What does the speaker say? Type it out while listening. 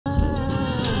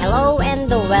Hello and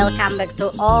welcome back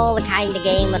to all kind of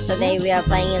games. Today we are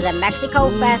playing the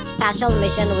Mexico Fest special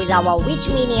mission with our witch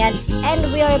minion,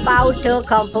 and we are about to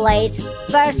complete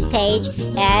first stage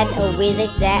and visit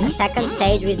the second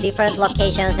stage with different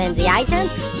locations and the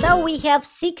items. So we have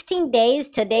 16 days.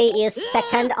 Today is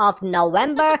 2nd of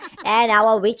November and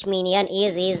our witch minion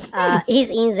is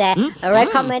in the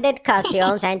recommended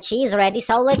costumes and she is ready,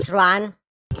 so let's run.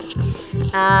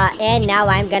 And now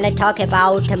I'm gonna talk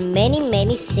about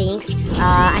many things.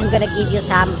 I'm gonna give you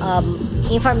some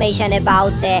information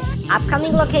about the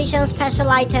upcoming locations, special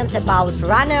items, about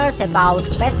runners, about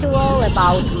festival,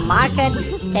 about market,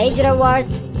 stage rewards,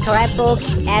 scrapbooks,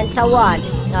 and so on.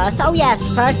 So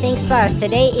yes, first things first,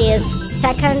 today is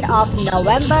 2nd of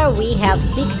November. We have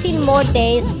 16 more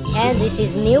days, and this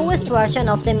is newest version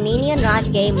of the Minion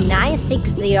Rush game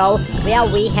 960, where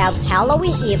we have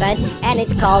Halloween event, and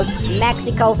it's called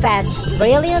Mexico Fest.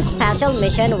 Brilliant special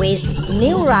mission with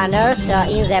new runners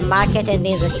in the market and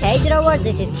in the stage reward.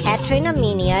 This is Catrina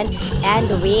Minion, and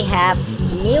we have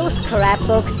new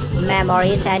scrapbook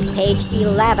memories and page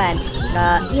 11.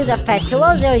 In the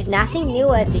festival there is nothing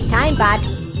new at this time, but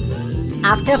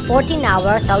after 14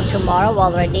 hours, so tomorrow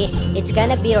already, it's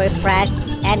gonna be refreshed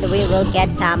and we will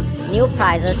get some new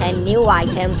prizes and new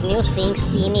items, new things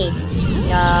in it.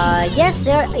 Yes,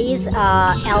 there is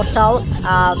also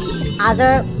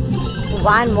other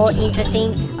one more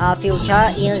interesting feature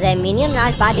in the Minion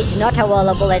Rush, but it's not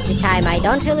available at the time. I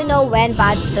don't really know when,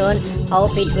 but soon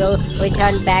hope it will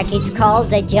return back. It's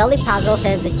called the Jelly Puzzles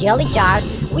and the Jelly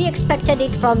Jars. We expected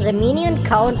it from the Minion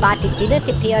cone, but it didn't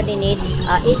appear in it.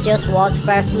 It just was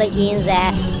firstly in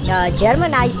the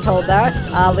Germanized Tober,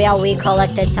 where we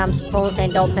collected some spoons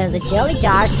and opened the jelly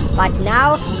jars. But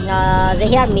now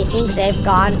they are missing, they've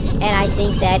gone, and I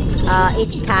think that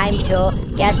it's time to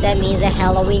get them in the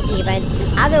Halloween event.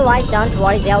 Otherwise, don't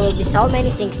worry, there will be so many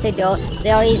things to do.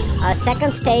 There is a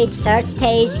second stage, third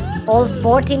stage, all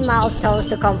 14 milestones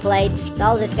to complete,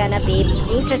 so it's gonna be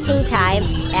interesting time,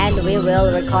 and we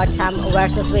will record some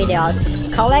versus videos.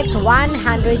 Collect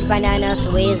 100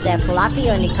 bananas with the fluffy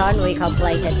unicorn. We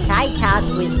completed side task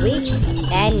with witch,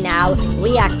 and now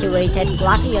we activated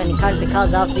fluffy unicorn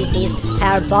because of this is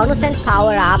her bonus and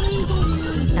power up,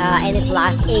 and it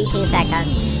lasts 18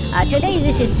 seconds. Today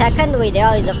this is second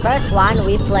video. In the first one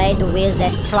we played with the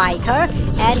striker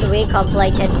and we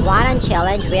completed one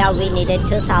challenge where we needed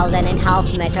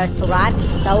 2,500 meters to run,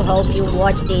 so hope you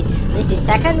watched it. This is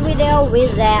second video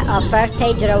with the first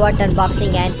stage reward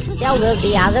unboxing, and there will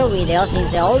be other videos in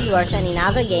the old version in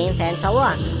other games and so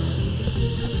on.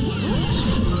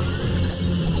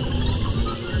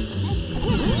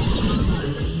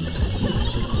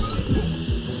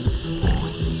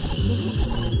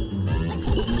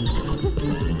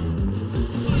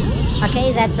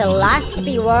 Okay, that's the last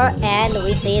viewer, and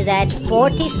we see that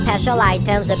 40 special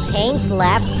items, the paints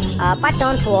left, but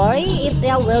don't worry, if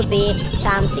there will be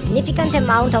some significant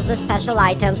amount of the special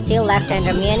items still left and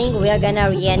remaining, we are gonna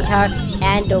re-enter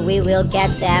and we will get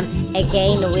them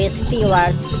again with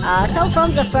viewers. So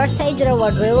from the first stage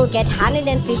reward we will get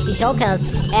 150 tokens,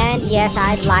 and yes,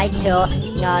 I'd like to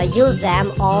use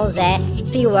them on the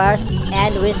viewers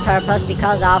and with purpose,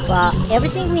 because of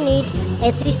everything we need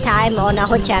at this time on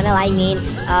our channel, I mean,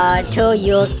 to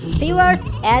use viewers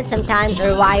and sometimes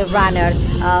revive runners.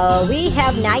 We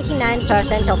have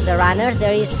 99% of the runners.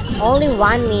 There is only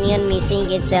one minion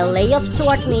missing. It's the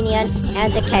Stuart minion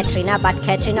and the Catrina, but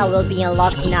Catrina will be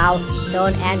unlocked now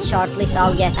soon and shortly,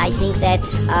 so yes, I think that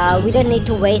we don't need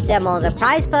to waste them on the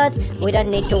prize pods, we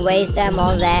don't need to waste them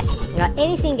on the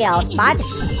anything else. But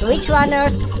switch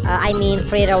runners, I mean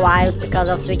free revives, because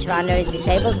of switch runner is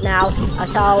disabled now,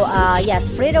 so yes,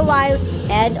 free revives,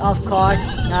 and of course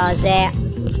the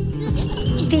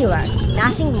viewers,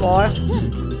 nothing more.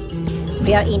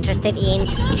 We are interested in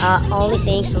only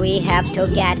things we have to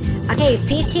get. Okay,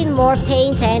 15 more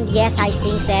paints, and yes, I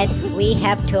think that we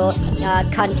have to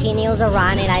continue the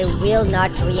run, and I will not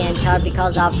re-enter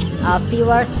because of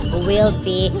viewers will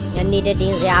be needed in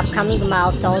the upcoming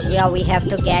milestones where we have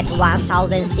to get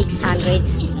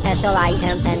 1,600 special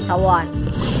items and so on.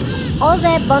 All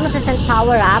the bonuses and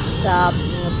power-ups,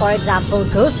 for example,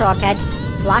 Goose Rocket,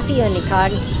 Fluffy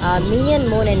Unicorn, Minion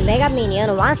Moon, and Mega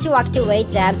Minion, once you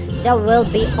activate them, there will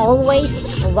be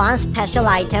always one special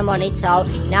item on it. So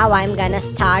now I'm gonna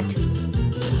start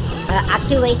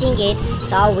activating it,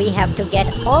 so we have to get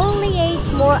only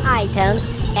 8 more items,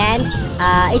 and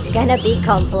it's gonna be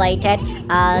completed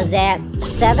the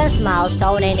 7th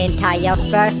milestone and entire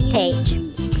first stage.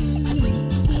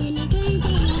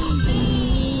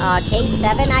 Okay,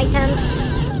 7 items,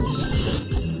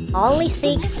 only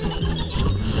 6.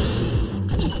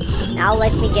 Now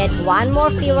let me get one more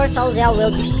fever, so there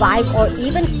will be 5 or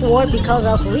even 4, because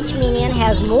of which minion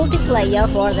has multiplayer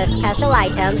for the special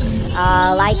items.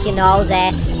 Like you know, the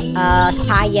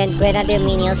spy and grenadier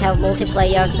minions have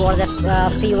multiplayer for the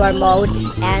fever mode,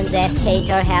 and the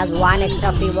skater has 1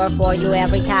 extra fever for you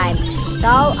every time.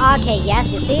 So okay,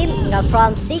 yes, you see,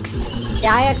 from 6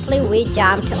 directly we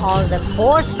jumped on the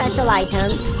 4 special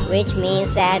items, which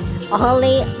means that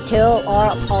only 2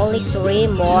 or only 3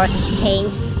 more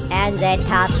things and the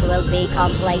task will be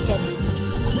completed.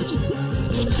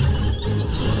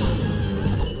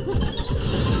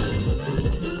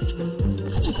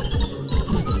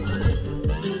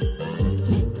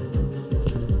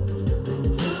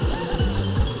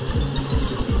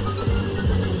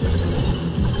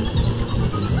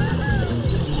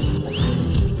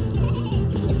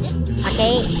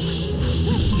 Okay,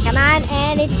 come on,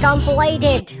 and it's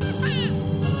completed.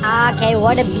 Okay,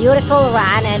 what a beautiful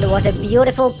run and what a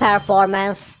beautiful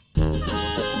performance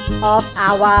of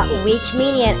our witch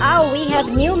minion. Oh, we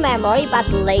have new memory, but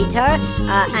later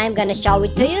I'm gonna show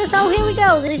it to you. So here we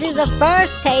go. This is the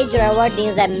first stage reward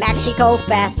in the Mexico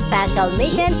Fest special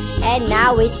mission, and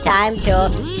now it's time to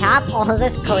tap on the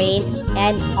screen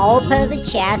and open the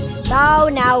chest. So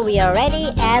now we are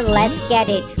ready, and let's get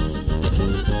it.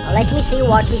 Let me see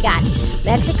what we got.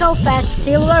 Mexico Fest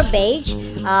Silver Badge,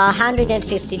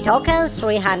 150 tokens,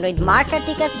 300 market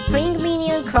tickets, Spring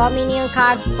Minion, Crow Minion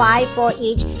cards, 5 for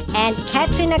each, and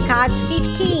Catrina cards,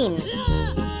 15.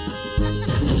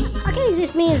 Okay,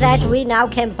 this means that we now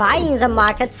can buy in the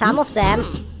market some of them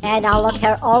and unlock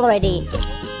her already.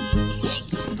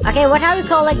 Okay, what are we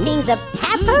collecting? The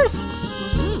peppers?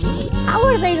 How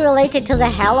are they related to the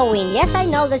Halloween? Yes, I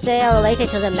know that they are related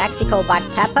to the Mexico, but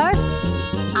peppers?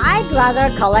 I'd rather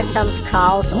collect some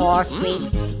skulls or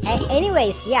sweets.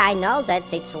 Anyways, yeah, I know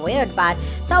that it's weird, but...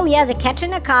 So yeah, the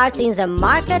Catrina cards in the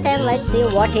market, and let's see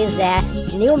what is the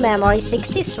new memory.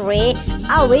 63,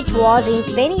 oh, it was in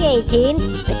 2018,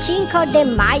 the Cinco de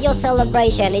Mayo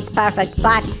celebration. It's perfect,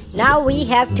 but now we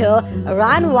have to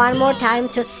run one more time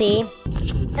to see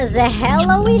the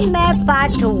Halloween map,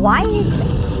 but why it's...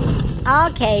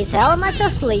 Okay, it's El Macho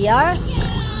Slayer.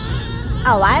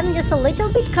 Oh, I'm just a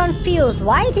little bit confused.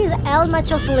 Why it is El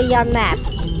Macho Slayer map?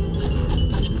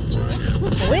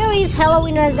 Where is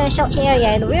Halloween residential area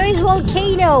and where is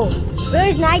Volcano? Where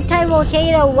is nighttime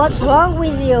Volcano? What's wrong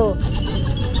with you?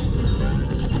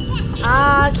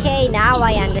 Okay, now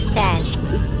I understand.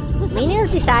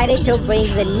 Minions decided to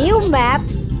bring the new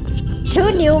maps.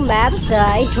 2 new maps.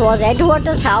 It was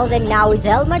Edward's house and now it's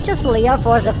El Macho Slayer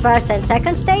for the first and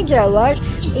second stage rewards.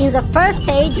 In the first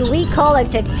stage we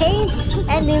collected paints,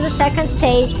 and in the second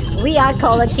stage we are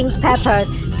collecting peppers.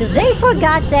 They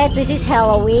forgot that this is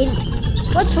Halloween.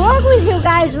 What's wrong with you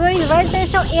guys? Where is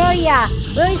residential area?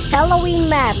 Where is Halloween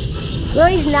map? Where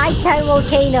is nighttime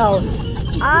Volcano?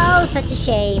 Oh, such a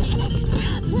shame.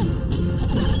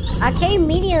 Okay,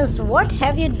 minions, what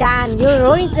have you done? You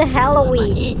ruined the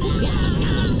Halloween.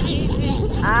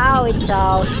 Oh, it's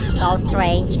so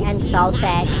strange and so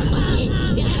sad.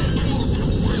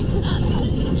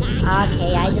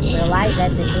 Okay, I just realized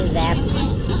that this is that.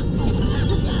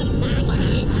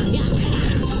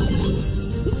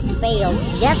 Fail.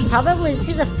 Yes, probably this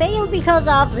is a fail because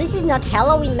of this is not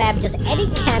Halloween map. Just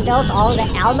adding candles on the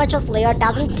El Macho Slayer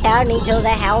doesn't turn into the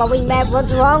Halloween map.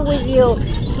 What's wrong with you?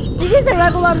 This is a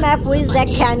regular map with the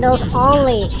candles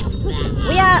only.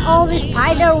 We are all these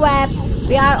spider webs.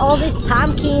 We are all these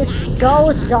pumpkins,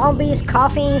 ghosts, zombies,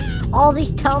 coffins, all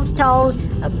these tombstones,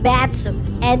 bats,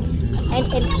 and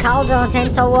cauldrons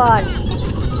and so on.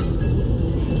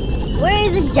 Where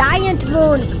is the giant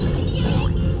moon?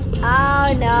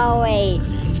 Oh, no way.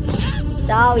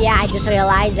 So yeah, I just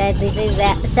realized that this is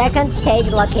the second stage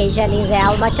location in the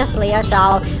El Macho Slayer.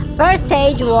 So first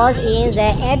stage was in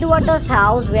the Eduardo's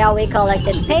house where we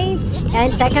collected paints,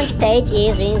 and second stage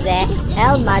is in the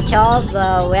El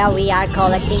Macho where we are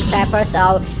collecting peppers.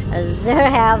 So they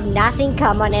have nothing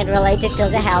common and related to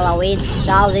the Halloween.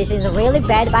 So this is really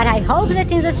bad, but I hope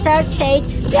that in the third stage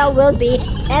there will be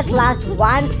at last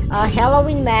one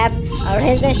Halloween map, a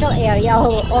residential area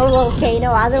or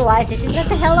volcano. Otherwise this is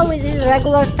not a Halloween, this is a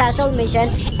regular special mission,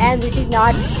 and this is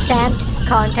not stamped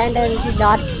content, and this is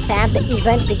not stamped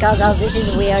event because of this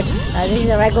is weird. This is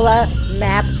a regular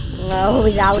map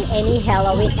without any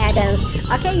Halloween add-ons.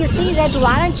 Okay, you see that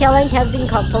one challenge has been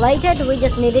completed. We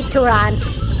just needed to run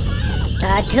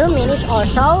 2 minutes or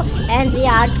so, and there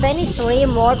are 23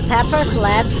 more peppers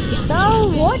left.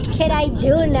 So what can I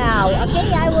do now?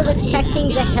 Okay, I was expecting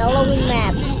the Halloween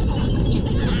map.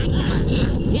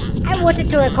 I wanted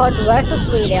to record versus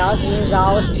videos in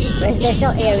those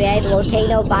residential area at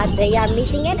Volcano, but they are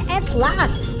missing, and at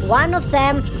last one of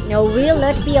them will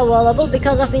not be available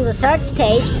because of in the third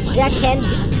stage there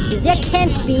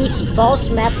can't be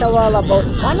both maps available.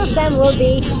 One of them will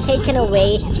be taken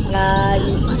away. I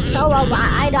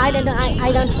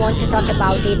don't want to talk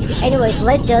about it. Anyways,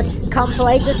 let's just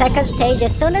complete the second stage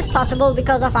as soon as possible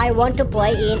because of I want to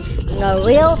play in a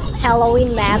real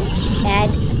Halloween map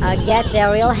and get the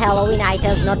real Halloween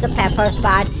items, not the peppers,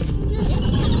 but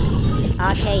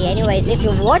okay, anyways, if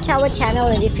you watch our channel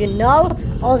and if you know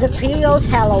all the previous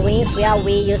Halloweens where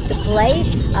we used to play,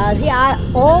 they are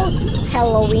all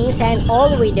Halloweens and all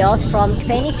videos from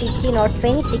 2015 or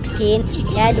 2016,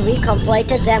 and we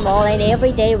completed them all, and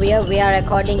every day we are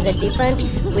recording the different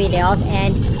videos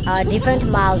and different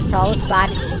milestones, but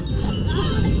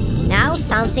now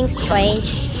something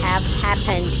strange have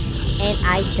happened and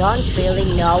I don't really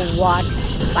know what,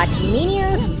 but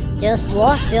Minions just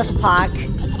lost their spark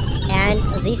and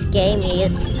this game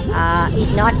is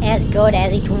not as good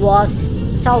as it was.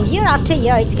 So year after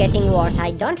year it's getting worse.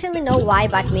 I don't really know why,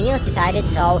 but Minions decided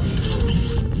so.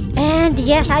 And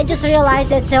yes, I just realized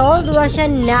that the old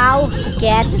version now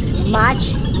gets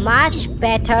much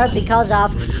better because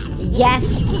of, yes,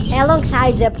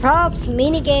 alongside the props,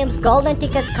 minigames, golden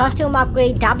tickets, costume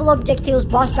upgrade, double objectives,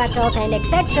 boss battles and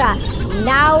etc.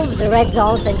 Now the red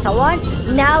zones and so on.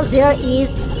 Now there is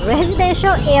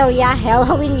residential area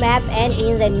Halloween map, and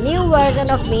in the new version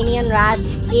of Minion Rush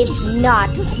it's not.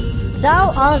 So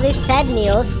all this sad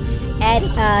news, and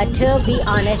to be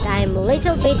honest, I'm a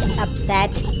little bit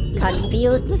upset,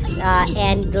 confused,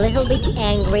 and a little bit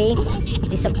angry,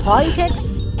 disappointed,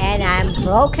 and I'm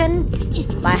broken.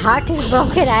 My heart is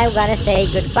broken. I'm gonna say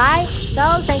goodbye. So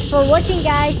thanks for watching,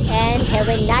 guys, and have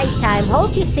a nice time.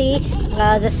 Hope you see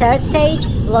the third stage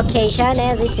location,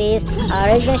 and this is a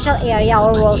residential area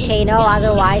or volcano.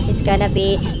 Otherwise it's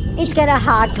gonna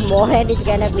hurt more and it's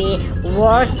gonna be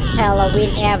worst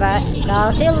Halloween ever.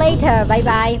 So see you later. Bye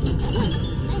bye.